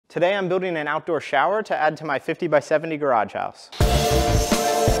Today I'm building an outdoor shower to add to my 50 by 70 garage house.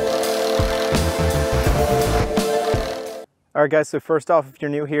 All right guys, so first off, if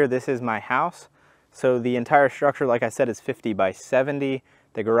you're new here, this is my house. So the entire structure, like I said, is 50 by 70.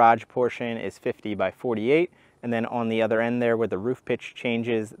 The garage portion is 50 by 48. And then on the other end there where the roof pitch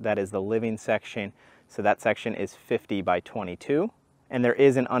changes, that is the living section. So that section is 50 by 22. And there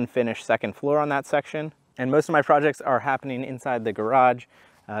is an unfinished second floor on that section. And most of my projects are happening inside the garage.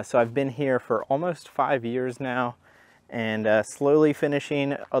 So I've been here for almost 5 years now and slowly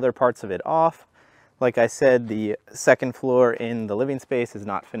finishing other parts of it off. Like I said, the second floor in the living space is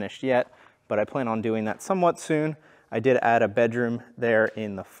not finished yet, but I plan on doing that somewhat soon. I did add a bedroom there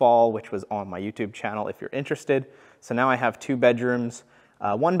in the fall, which was on my YouTube channel if you're interested. So now I have 2 bedrooms,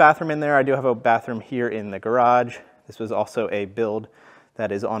 1 bathroom in there. I do have a bathroom here in the garage. This was also a build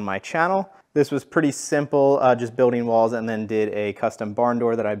that is on my channel. This was pretty simple, just building walls, and then did a custom barn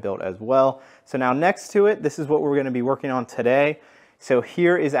door that I built as well. So now next to it, this is what we're gonna be working on today. So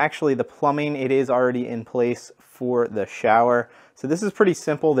here is actually the plumbing. It is already in place for the shower. So this is pretty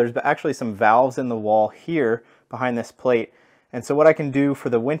simple. There's actually some valves in the wall here behind this plate. And so what I can do for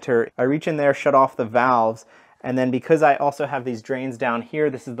the winter, I reach in there, shut off the valves, and then because I also have these drains down here,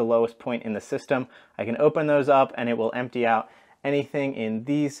 this is the lowest point in the system, I can open those up and it will empty out anything in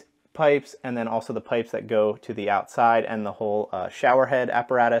these pipes and then also the pipes that go to the outside and the whole shower head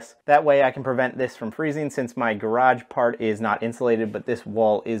apparatus. That way I can prevent this from freezing since my garage part is not insulated, but this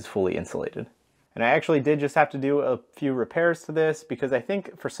wall is fully insulated. And I actually did just have to do a few repairs to this because I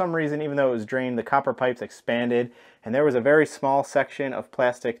think for some reason, even though it was drained, the copper pipes expanded and there was a very small section of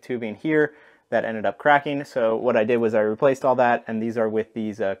plastic tubing here that ended up cracking. So what I did was I replaced all that, and these are with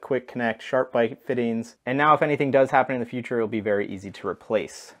these quick connect sharp bite fittings. And now if anything does happen in the future, it'll be very easy to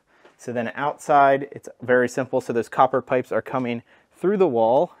replace. So then outside, it's very simple. So those copper pipes are coming through the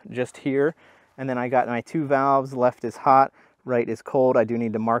wall just here. And then I got my 2 valves. Left is hot, right is cold. I do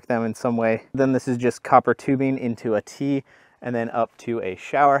need to mark them in some way. Then this is just copper tubing into a T and then up to a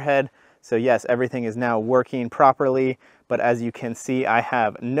shower head. So yes, everything is now working properly. But as you can see, I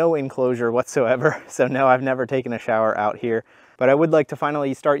have no enclosure whatsoever. So no, I've never taken a shower out here. But I would like to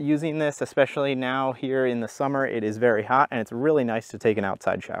finally start using this, especially now here in the summer. It is very hot and it's really nice to take an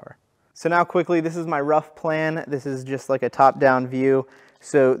outside shower. So now quickly, this is my rough plan. This is just like a top-down view.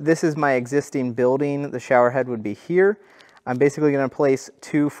 So this is my existing building. The shower head would be here. I'm basically going to place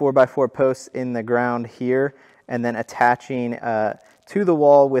 2 4x4 posts in the ground here and then attaching to the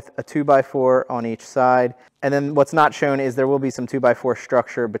wall with a 2x4 on each side. And then what's not shown is there will be some 2x4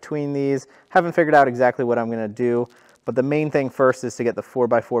 structure between these. Haven't figured out exactly what I'm going to do, but the main thing first is to get the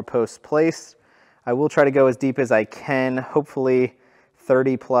 4x4 posts placed. I will try to go as deep as I can, hopefully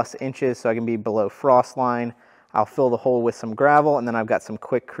 30 plus inches so I can be below frost line. I'll fill the hole with some gravel and then I've got some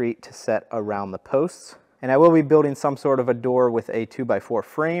quickcrete to set around the posts. And I will be building some sort of a door with a 2x4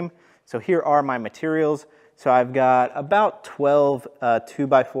 frame. So here are my materials. So I've got about 12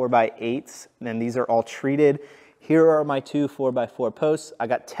 2x4x8s and these are all treated. Here are my 2 4x4 posts. I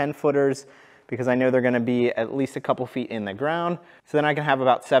got 10 footers because I know they're going to be at least a couple feet in the ground. So then I can have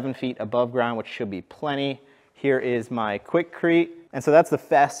about 7 feet above ground, which should be plenty. Here is my quickcrete. And so that's the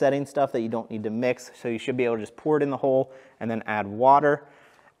fast setting stuff that you don't need to mix. So you should be able to just pour it in the hole and then add water.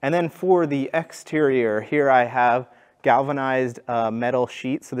 And then for the exterior, here I have galvanized metal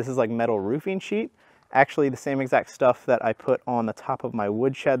sheet. So this is like metal roofing sheet. Actually the same exact stuff that I put on the top of my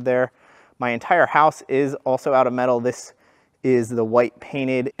woodshed there. My entire house is also out of metal. This is the white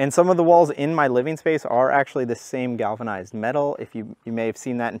painted. And some of the walls in my living space are actually the same galvanized metal. If you may have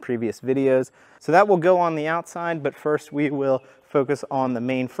seen that in previous videos. So that will go on the outside, but first we will focus on the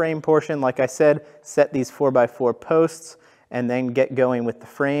main frame portion. Like I said, set these 4x4 posts and then get going with the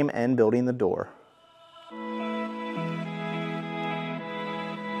frame and building the door.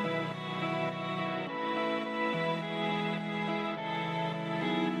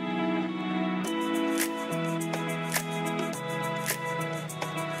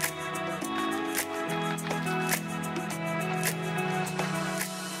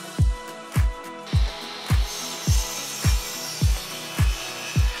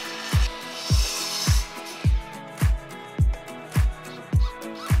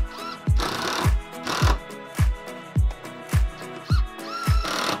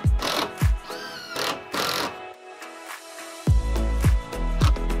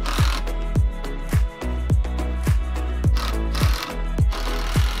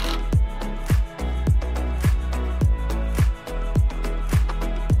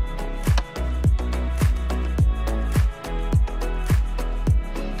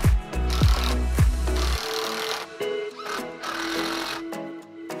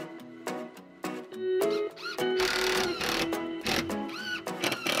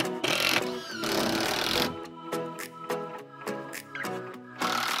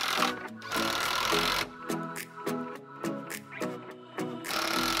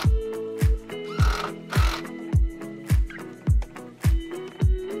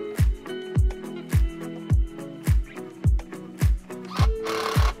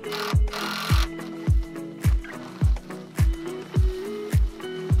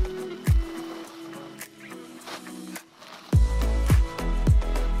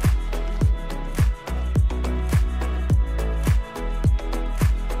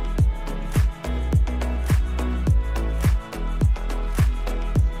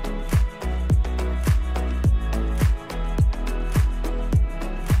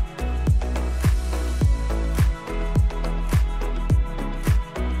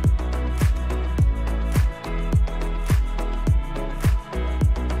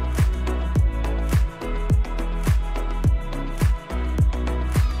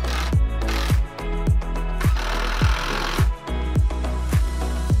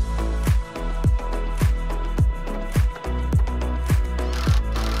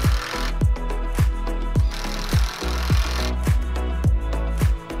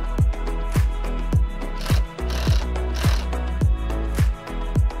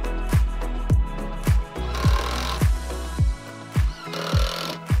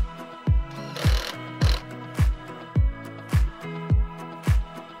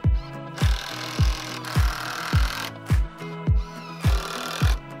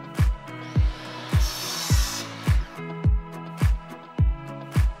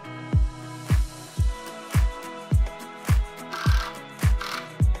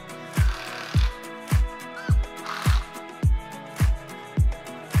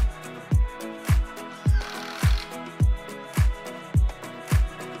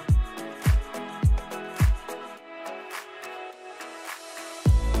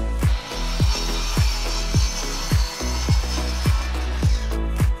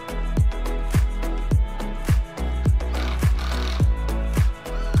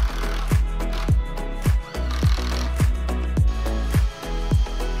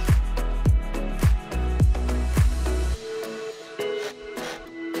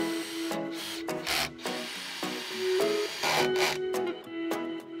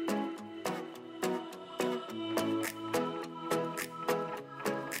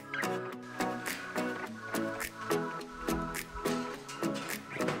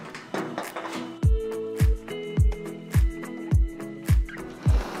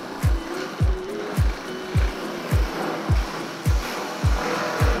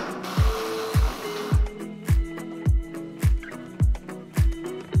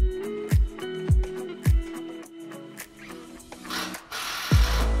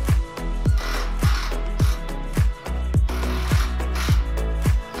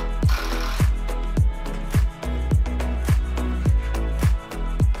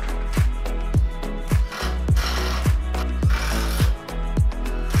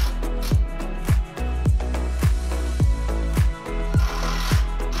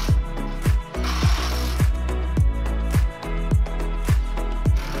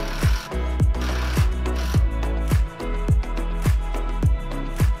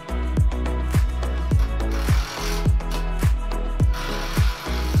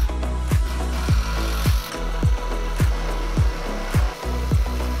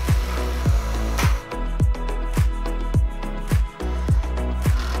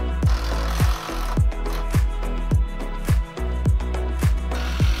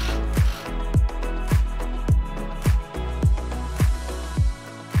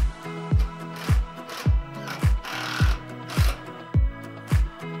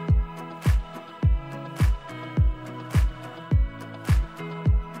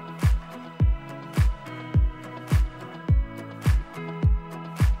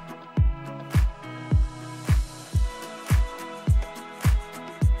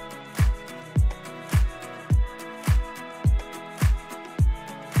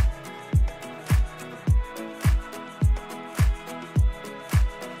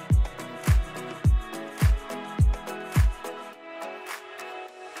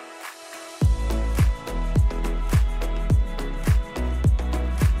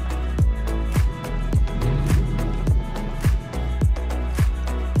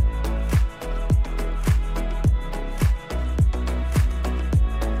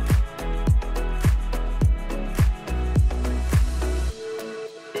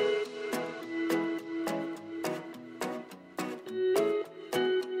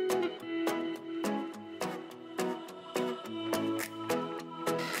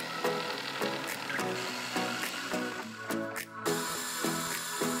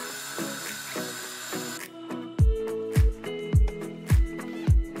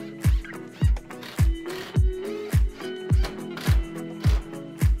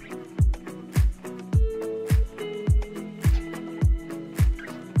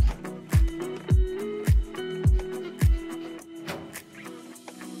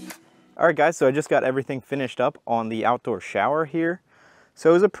 All right guys, so I just got everything finished up on the outdoor shower here. So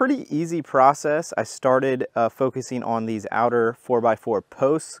it was a pretty easy process. I started focusing on these outer 4x4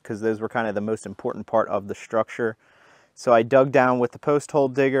 posts because those were kind of the most important part of the structure. So I dug down with the post hole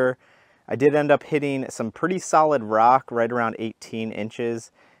digger. I did end up hitting some pretty solid rock, right around 18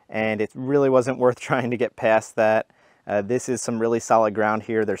 inches, and it really wasn't worth trying to get past that. This is some really solid ground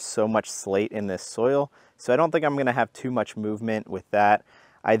here. There's so much slate in this soil, so I don't think I'm gonna have too much movement with that.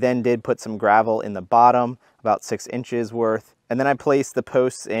 I then did put some gravel in the bottom, about 6 inches worth, and then I placed the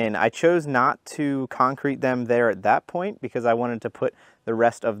posts in. I chose not to concrete them there at that point because I wanted to put the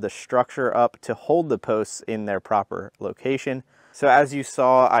rest of the structure up to hold the posts in their proper location. So as you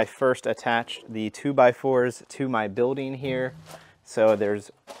saw, I first attached the 2x4s to my building here. So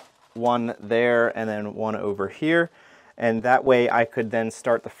there's one there and then one over here. And that way I could then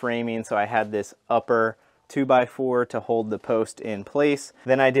start the framing. So I had this upper 2x4 to hold the post in place.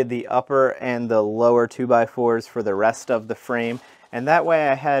 Then I did the upper and the lower 2x4s for the rest of the frame. And that way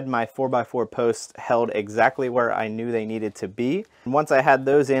I had my 4x4 posts held exactly where I knew they needed to be. And once I had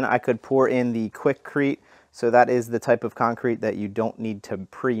those in, I could pour in the Quickcrete. So that is the type of concrete that you don't need to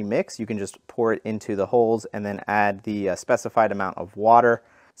pre-mix. You can just pour it into the holes and then add the specified amount of water.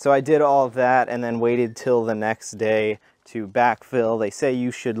 So I did all of that and then waited till the next day to backfill. They say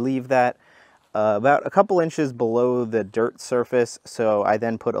you should leave that about a couple inches below the dirt surface. So I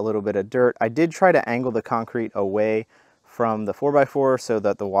then put a little bit of dirt. I did try to angle the concrete away from the 4x4 so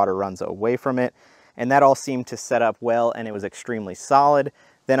that the water runs away from it. And that all seemed to set up well and it was extremely solid.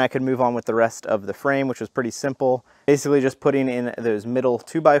 Then I could move on with the rest of the frame, which was pretty simple. Basically just putting in those middle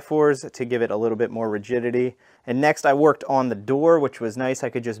 2x4s to give it a little bit more rigidity. And next I worked on the door, which was nice. I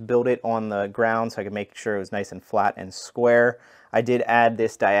could just build it on the ground so I could make sure it was nice and flat and square. I did add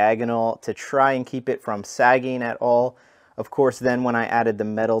this diagonal to try and keep it from sagging at all. Of course, then when I added the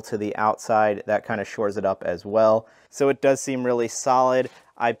metal to the outside, that kind of shores it up as well. So it does seem really solid.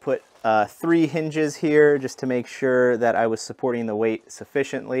 I put 3 hinges here just to make sure that I was supporting the weight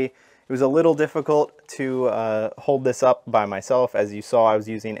sufficiently. It was a little difficult to hold this up by myself. As you saw, I was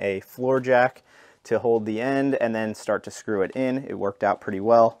using a floor jack to hold the end and then start to screw it in. It worked out pretty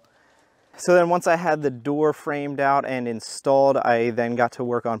well. So then once I had the door framed out and installed, I then got to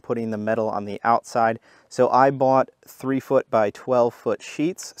work on putting the metal on the outside. So I bought 3-foot by 12-foot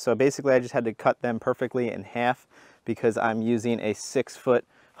sheets. So basically I just had to cut them perfectly in half because I'm using a 6-foot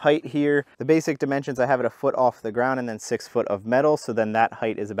height here. The basic dimensions, I have it a foot off the ground and then 6 foot of metal. So then that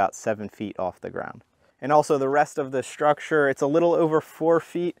height is about 7 feet off the ground. And also the rest of the structure, it's a little over 4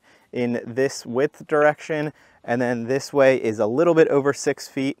 feet in this width direction. And then this way is a little bit over 6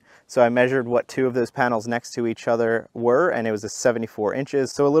 feet. So I measured what 2 of those panels next to each other were, and it was 74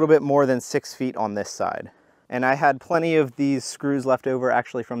 inches. So a little bit more than 6 feet on this side. And I had plenty of these screws left over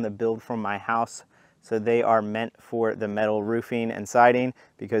actually from the build from my house. So they are meant for the metal roofing and siding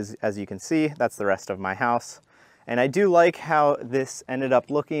because as you can see, that's the rest of my house. And I do like how this ended up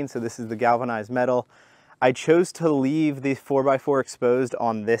looking. So this is the galvanized metal. I chose to leave the 4x4 exposed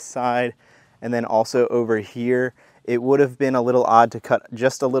on this side and then also over here. It would have been a little odd to cut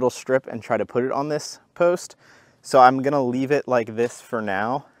just a little strip and try to put it on this post. So I'm gonna leave it like this for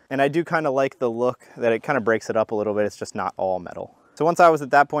now. And I do kind of like the look that it kind of breaks it up a little bit. It's just not all metal. So once I was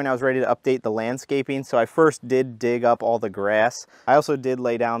at that point, I was ready to update the landscaping. So I first did dig up all the grass. I also did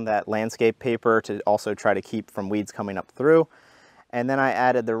lay down that landscape paper to also try to keep from weeds coming up through. And then I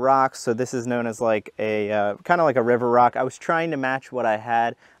added the rocks. So this is known as like a kind of like a river rock. I was trying to match what I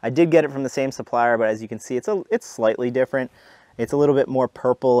had. I did get it from the same supplier, but as you can see, it's slightly different. It's a little bit more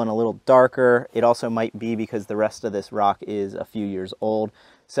purple and a little darker. It also might be because the rest of this rock is a few years old.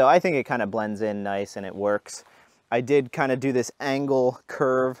 So I think it kind of blends in nice and it works. I did kind of do this angle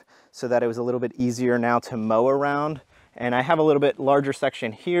curve so that it was a little bit easier now to mow around. And I have a little bit larger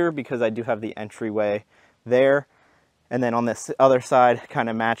section here because I do have the entryway there. And then on this other side, kind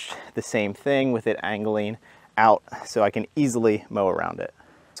of matched the same thing with it angling out so I can easily mow around it.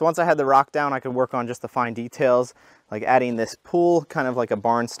 So once I had the rock down, I could work on just the fine details, like adding this pool, kind of like a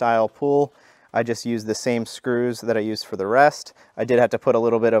barn style pool. I just used the same screws that I used for the rest. I did have to put a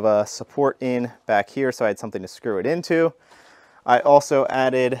little bit of a support in back here so I had something to screw it into. I also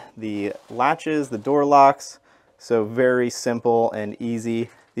added the latches, the door locks, so very simple and easy.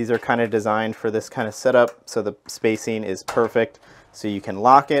 These are kind of designed for this kind of setup, so the spacing is perfect so you can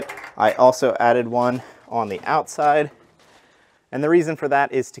lock it. I also added one on the outside, and the reason for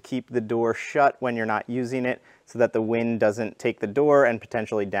that is to keep the door shut when you're not using it so that the wind doesn't take the door and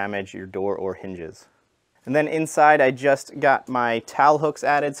potentially damage your door or hinges. And then inside I just got my towel hooks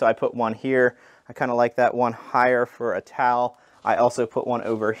added, so I put one here. I kind of like that one higher for a towel. I also put one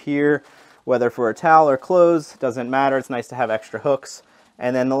over here, whether for a towel or clothes, doesn't matter. It's nice to have extra hooks.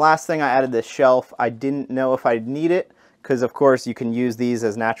 And then the last thing, I added this shelf. I didn't know if I'd need it, because of course you can use these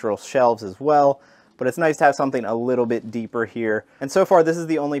as natural shelves as well, but it's nice to have something a little bit deeper here. And so far, this is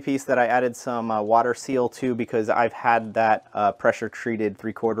the only piece that I added some water seal to, because I've had that pressure treated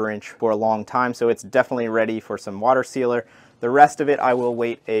 3/4 inch for a long time, so it's definitely ready for some water sealer. The rest of it, I will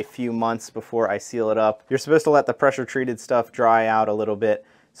wait a few months before I seal it up. You're supposed to let the pressure treated stuff dry out a little bit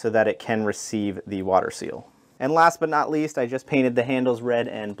so that it can receive the water seal. And last but not least, I just painted the handles red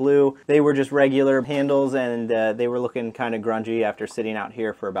and blue. They were just regular handles, and they were looking kind of grungy after sitting out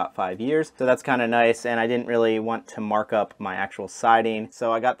here for about 5 years. So that's kind of nice, and I didn't really want to mark up my actual siding,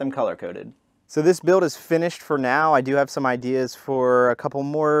 so I got them color coded. So this build is finished for now. I do have some ideas for a couple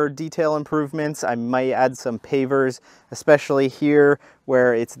more detail improvements. I might add some pavers, especially here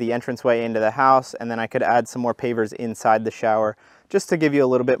where it's the entranceway into the house, and then I could add some more pavers inside the shower, just to give you a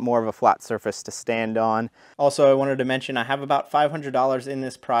little bit more of a flat surface to stand on. Also, I wanted to mention I have about $500 in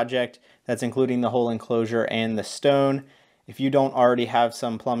this project. That's including the whole enclosure and the stone. If you don't already have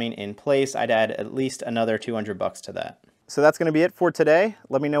some plumbing in place, I'd add at least another $200 to that. So that's going to be it for today.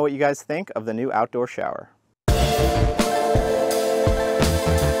 Let me know what you guys think of the new outdoor shower.